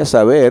escriba quería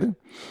saber,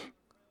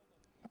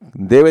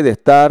 debe de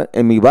estar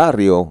en mi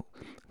barrio,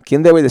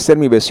 quién debe de ser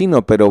mi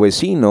vecino, pero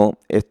vecino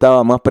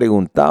estaba más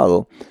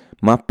preocupado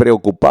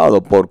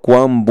por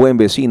cuán buen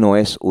vecino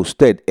es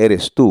usted,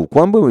 eres tú.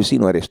 ¿Cuán buen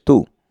vecino eres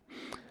tú?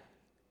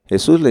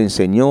 Jesús le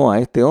enseñó a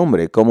este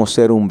hombre cómo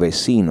ser un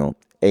vecino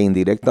e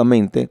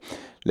indirectamente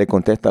le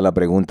contesta la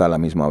pregunta a la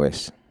misma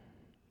vez.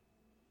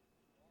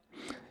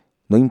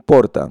 No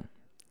importa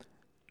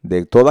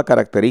de toda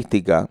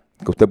característica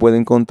que usted puede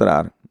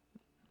encontrar,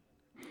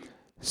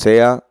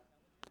 sea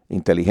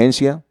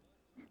inteligencia,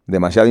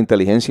 demasiada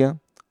inteligencia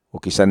o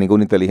quizás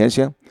ninguna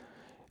inteligencia,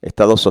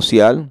 estado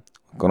social,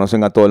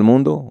 conocen a todo el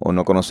mundo o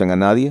no conocen a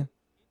nadie,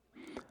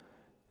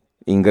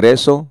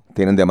 ingreso,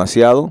 tienen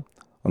demasiado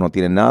o no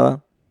tienen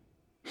nada,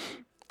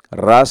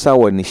 raza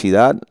o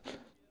etnicidad,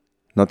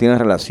 no tienen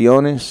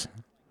relaciones,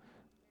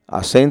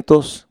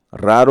 acentos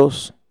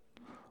raros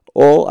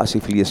o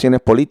afiliaciones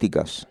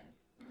políticas.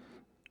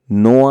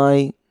 No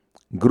hay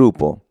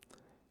grupo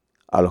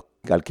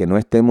al que no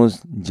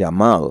estemos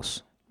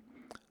llamados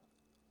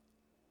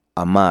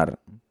a amar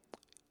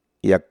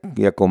y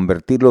a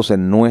convertirlos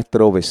en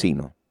nuestro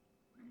vecino.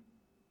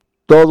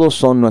 Todos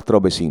son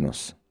nuestros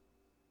vecinos.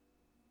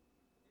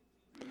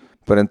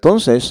 Pero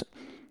entonces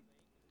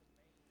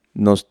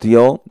nos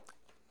dio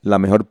la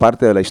mejor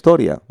parte de la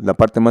historia, la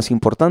parte más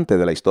importante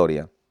de la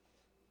historia.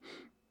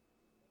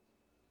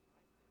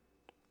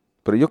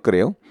 Pero yo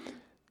creo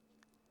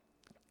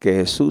que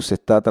Jesús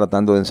está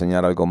tratando de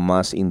enseñar algo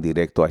más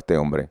indirecto a este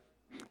hombre.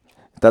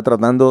 Está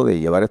tratando de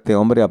llevar a este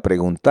hombre a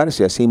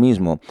preguntarse a sí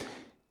mismo,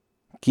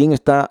 ¿quién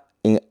está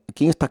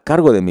a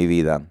cargo de mi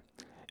vida?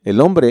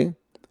 El hombre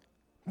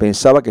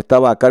pensaba que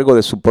estaba a cargo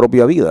de su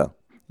propia vida.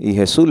 Y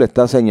Jesús le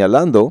está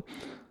señalando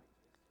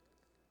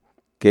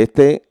que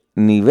este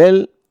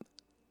nivel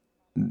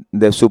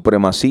de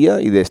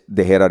supremacía y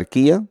de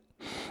jerarquía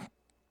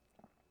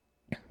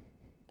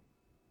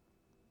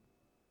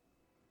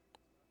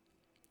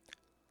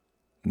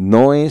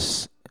no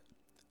es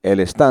el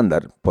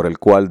estándar por el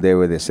cual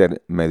debe de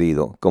ser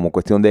medido. Como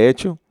cuestión de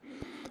hecho,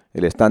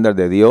 el estándar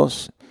de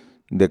Dios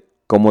de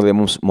cómo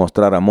debemos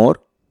mostrar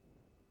amor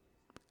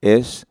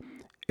es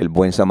el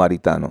buen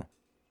samaritano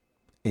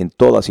en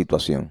toda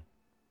situación.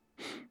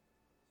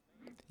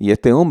 Y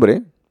este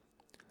hombre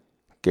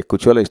que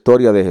escuchó la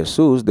historia de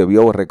Jesús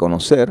debió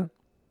reconocer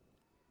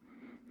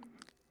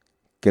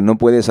que no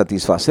puede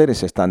satisfacer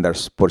ese estándar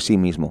por sí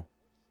mismo.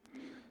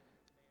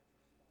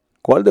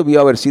 ¿Cuál debió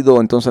haber sido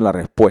entonces la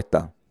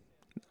respuesta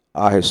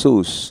a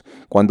Jesús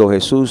cuando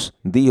Jesús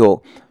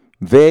dijo,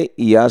 ve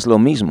y haz lo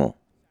mismo,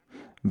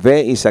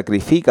 ve y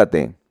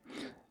sacrifícate,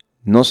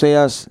 no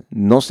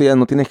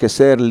tienes que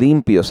ser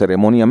limpio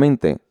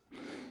ceremonialmente?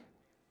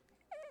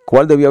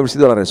 ¿Cuál debió haber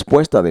sido la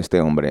respuesta de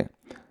este hombre?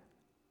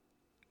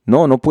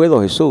 No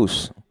puedo,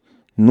 Jesús.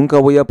 Nunca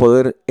voy a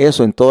poder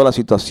eso en todas las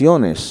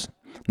situaciones.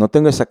 No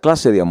tengo esa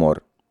clase de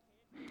amor.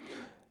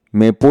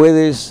 Me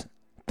puedes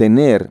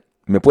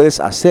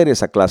hacer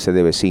esa clase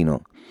de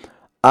vecino.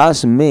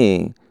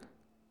 Hazme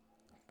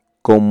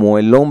como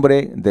el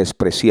hombre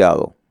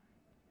despreciado.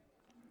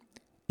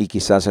 Y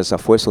quizás esa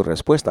fue su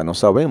respuesta, no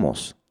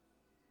sabemos.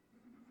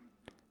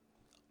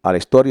 A la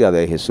historia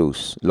de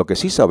Jesús, lo que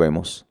sí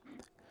sabemos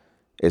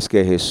es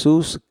que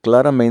Jesús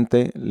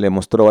claramente le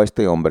mostró a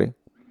este hombre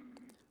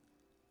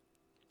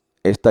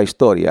esta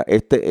historia.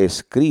 Este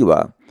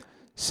escriba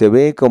se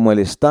ve como el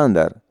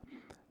estándar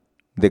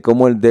de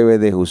cómo él debe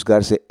de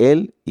juzgarse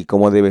él y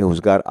cómo debe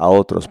juzgar a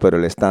otros. Pero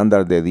el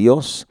estándar de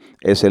Dios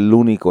es el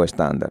único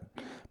estándar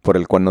por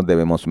el cual nos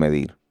debemos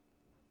medir.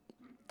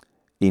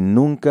 Y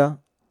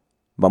nunca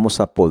vamos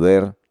a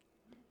poder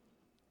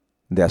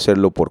de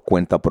hacerlo por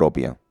cuenta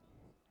propia.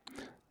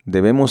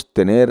 Debemos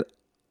tener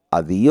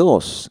a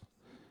Dios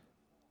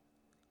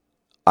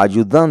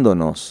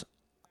ayudándonos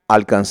a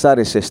alcanzar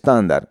ese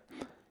estándar.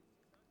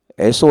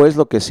 Eso es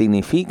lo que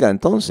significa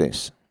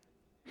entonces.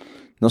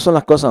 No son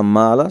las cosas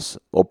malas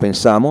o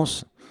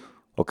pensamos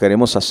o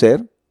queremos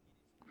hacer.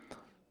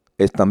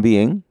 Es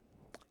también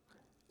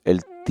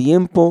el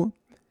tiempo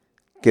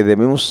que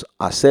debemos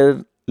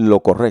hacer lo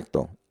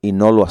correcto y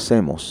no lo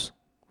hacemos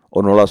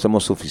o no lo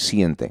hacemos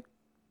suficiente.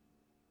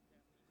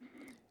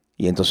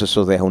 Y entonces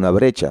eso deja una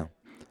brecha.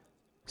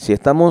 Si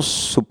estamos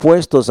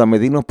supuestos a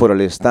medirnos por el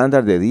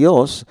estándar de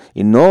Dios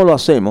y no lo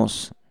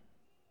hacemos,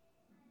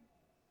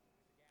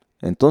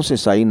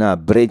 entonces hay una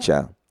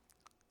brecha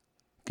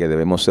que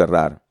debemos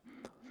cerrar.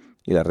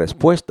 Y la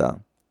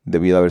respuesta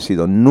debido a haber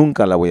sido.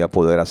 Nunca la voy a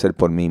poder hacer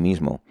por mí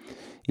mismo.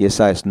 Y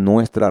esa es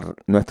nuestra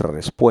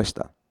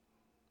respuesta.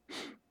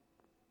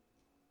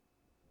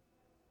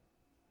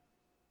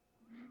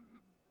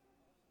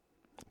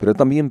 Pero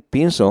también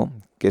pienso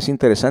que es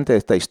interesante de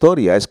esta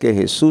historia, es que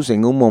Jesús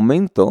en un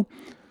momento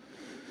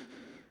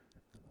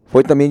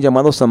fue también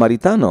llamado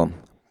samaritano.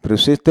 Pero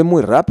usted esté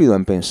muy rápido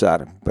en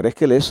pensar, pero es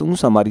que él es un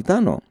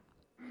samaritano.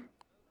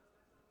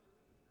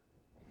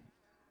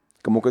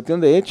 Como cuestión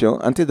de hecho,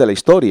 antes de la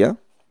historia,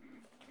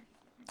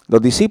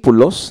 los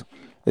discípulos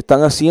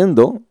están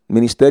haciendo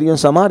ministerio en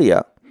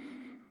Samaria.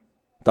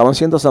 Estaban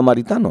siendo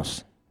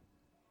samaritanos.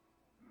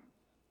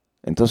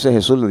 Entonces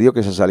Jesús les dijo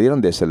que se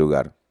salieran de ese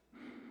lugar.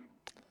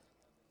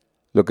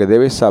 Lo que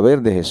debes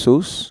saber de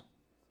Jesús,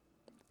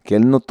 que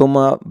Él no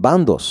toma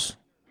bandos.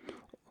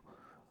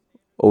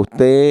 ¿O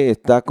usted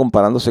está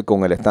comparándose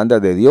con el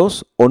estándar de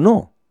Dios o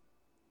no?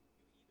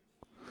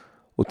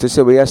 ¿Usted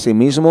se ve a sí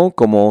mismo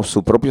como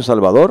su propio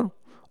Salvador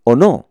o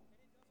no?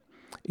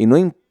 Y no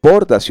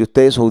importa si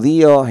usted es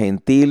judío,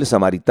 gentil,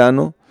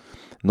 samaritano,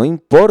 no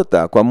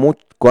importa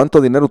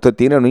cuánto dinero usted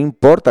tiene, no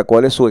importa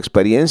cuál es su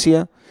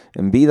experiencia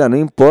en vida, no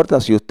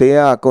importa si usted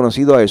ha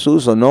conocido a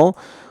Jesús o no,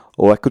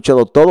 o ha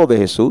escuchado todo de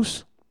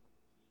Jesús.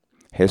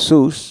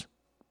 Jesús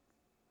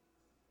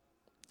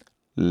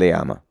le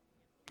ama.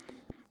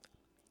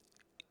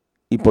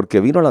 Y porque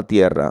vino a la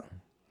tierra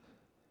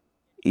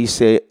y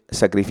se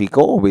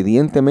sacrificó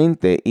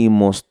obedientemente y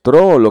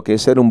mostró lo que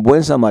es ser un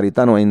buen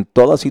samaritano en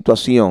toda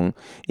situación,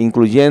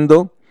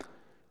 incluyendo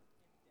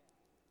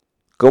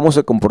cómo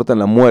se comporta en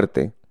la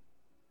muerte.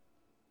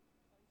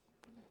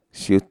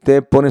 Si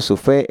usted pone su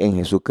fe en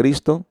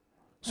Jesucristo,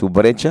 su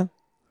brecha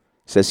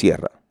se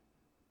cierra.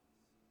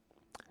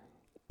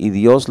 Y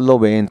Dios lo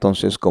ve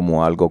entonces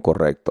como algo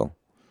correcto.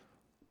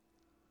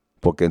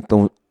 Porque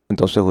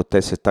entonces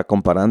usted se está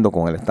comparando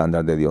con el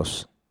estándar de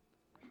Dios.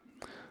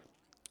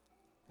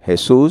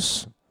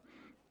 Jesús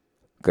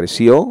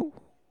creció,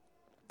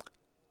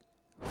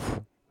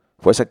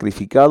 fue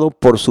sacrificado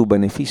por su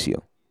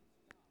beneficio.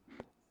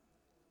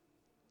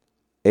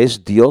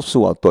 ¿Es Dios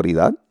su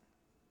autoridad?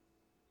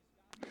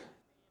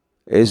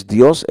 ¿Es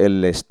Dios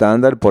el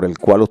estándar por el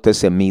cual usted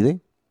se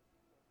mide?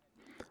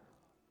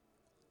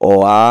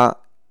 ¿O ha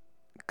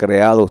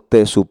creado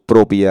usted su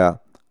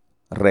propia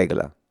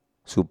regla,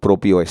 su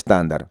propio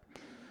estándar?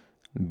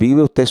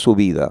 ¿Vive usted su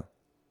vida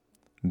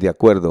de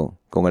acuerdo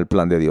con el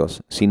plan de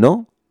Dios? Si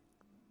no,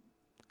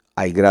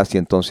 hay gracia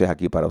entonces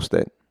aquí para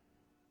usted.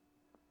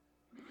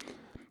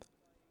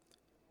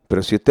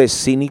 Pero si usted es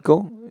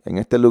cínico en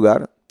este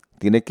lugar,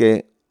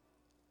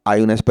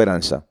 hay una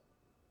esperanza.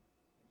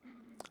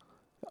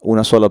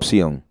 Una sola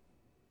opción.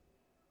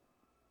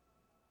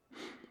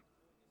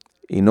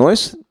 Y no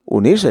es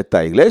unirse a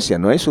esta iglesia,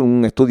 no es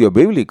un estudio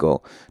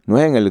bíblico, no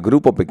es en el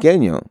grupo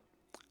pequeño.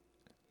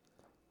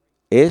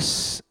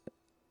 Es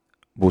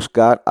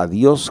buscar a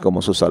Dios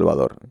como su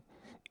Salvador.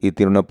 Y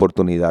tiene una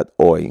oportunidad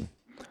hoy.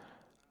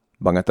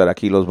 Van a estar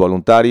aquí los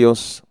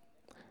voluntarios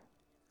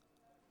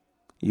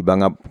y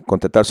van a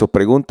contestar sus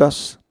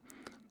preguntas.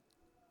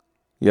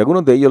 Y a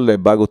algunos de ellos les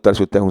va a gustar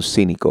si usted es un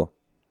cínico.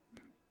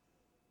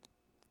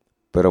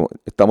 Pero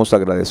estamos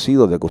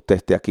agradecidos de que usted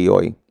esté aquí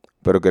hoy.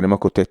 Pero queremos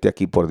que usted esté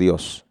aquí por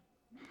Dios.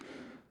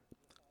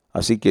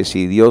 Así que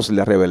si Dios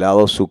le ha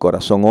revelado su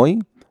corazón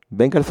hoy,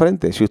 venga al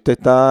frente. Si usted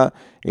está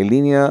en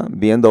línea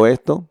viendo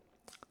esto,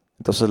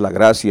 entonces la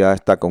gracia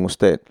está con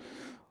usted.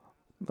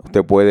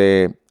 Usted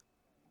puede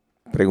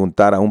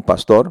preguntar a un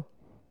pastor.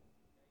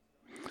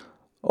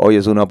 Hoy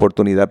es una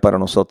oportunidad para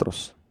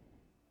nosotros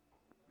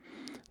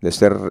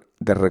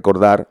de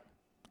recordar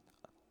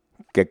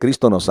que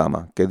Cristo nos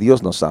ama, que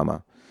Dios nos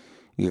ama.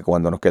 Y que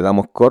cuando nos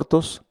quedamos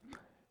cortos,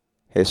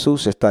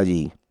 Jesús está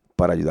allí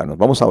para ayudarnos.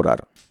 Vamos a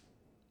orar.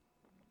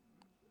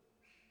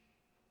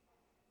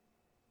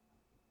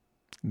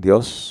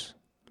 Dios,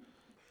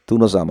 tú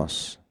nos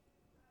amas.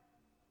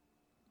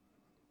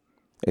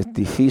 Es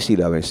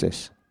difícil a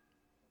veces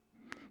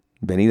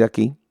venir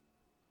aquí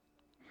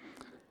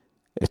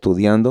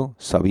estudiando,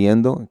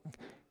 sabiendo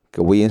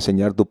que voy a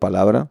enseñar tu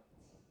palabra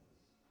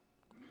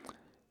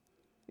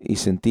y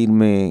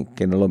sentirme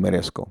que no lo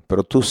merezco.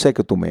 Pero tú sé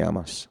que tú me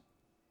amas.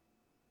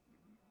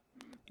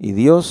 Y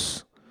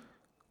Dios,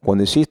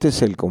 cuando hiciste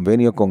el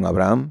convenio con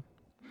Abraham,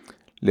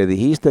 le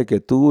dijiste que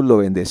tú lo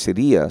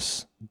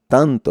bendecirías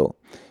tanto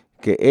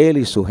que él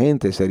y su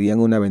gente serían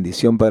una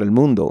bendición para el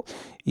mundo.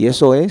 Y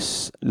eso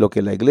es lo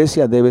que la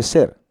iglesia debe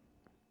ser.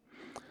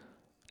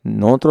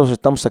 Nosotros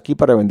estamos aquí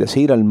para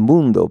bendecir al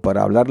mundo,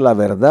 para hablar la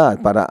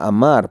verdad, para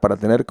amar, para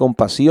tener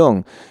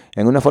compasión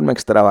en una forma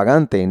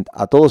extravagante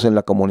a todos en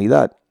la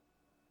comunidad.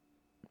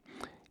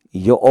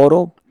 Y yo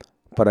oro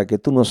para que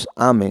tú nos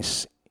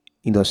ames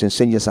y nos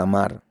enseñes a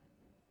amar.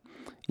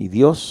 Y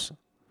Dios,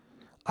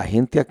 hay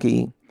gente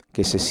aquí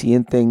que se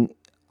sienten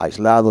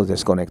aislados,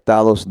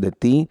 desconectados de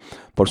ti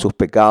por sus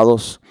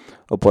pecados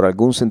o por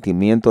algún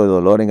sentimiento de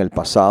dolor en el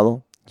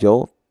pasado.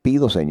 Yo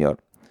pido, Señor,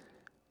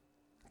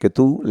 que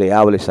tú le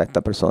hables a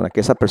esta persona, que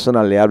esa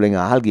persona le hablen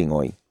a alguien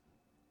hoy.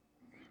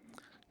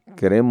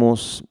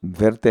 Queremos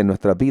verte en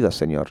nuestra vida,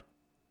 Señor.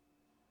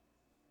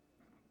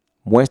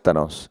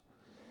 Muéstranos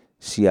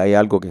si hay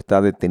algo que está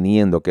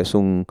deteniendo, que es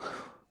un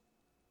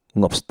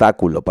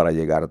obstáculo para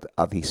llegar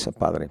a ti,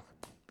 Padre.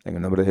 En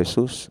el nombre de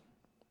Jesús.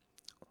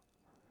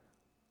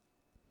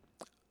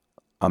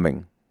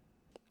 Amén.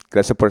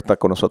 Gracias por estar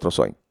con nosotros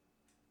hoy.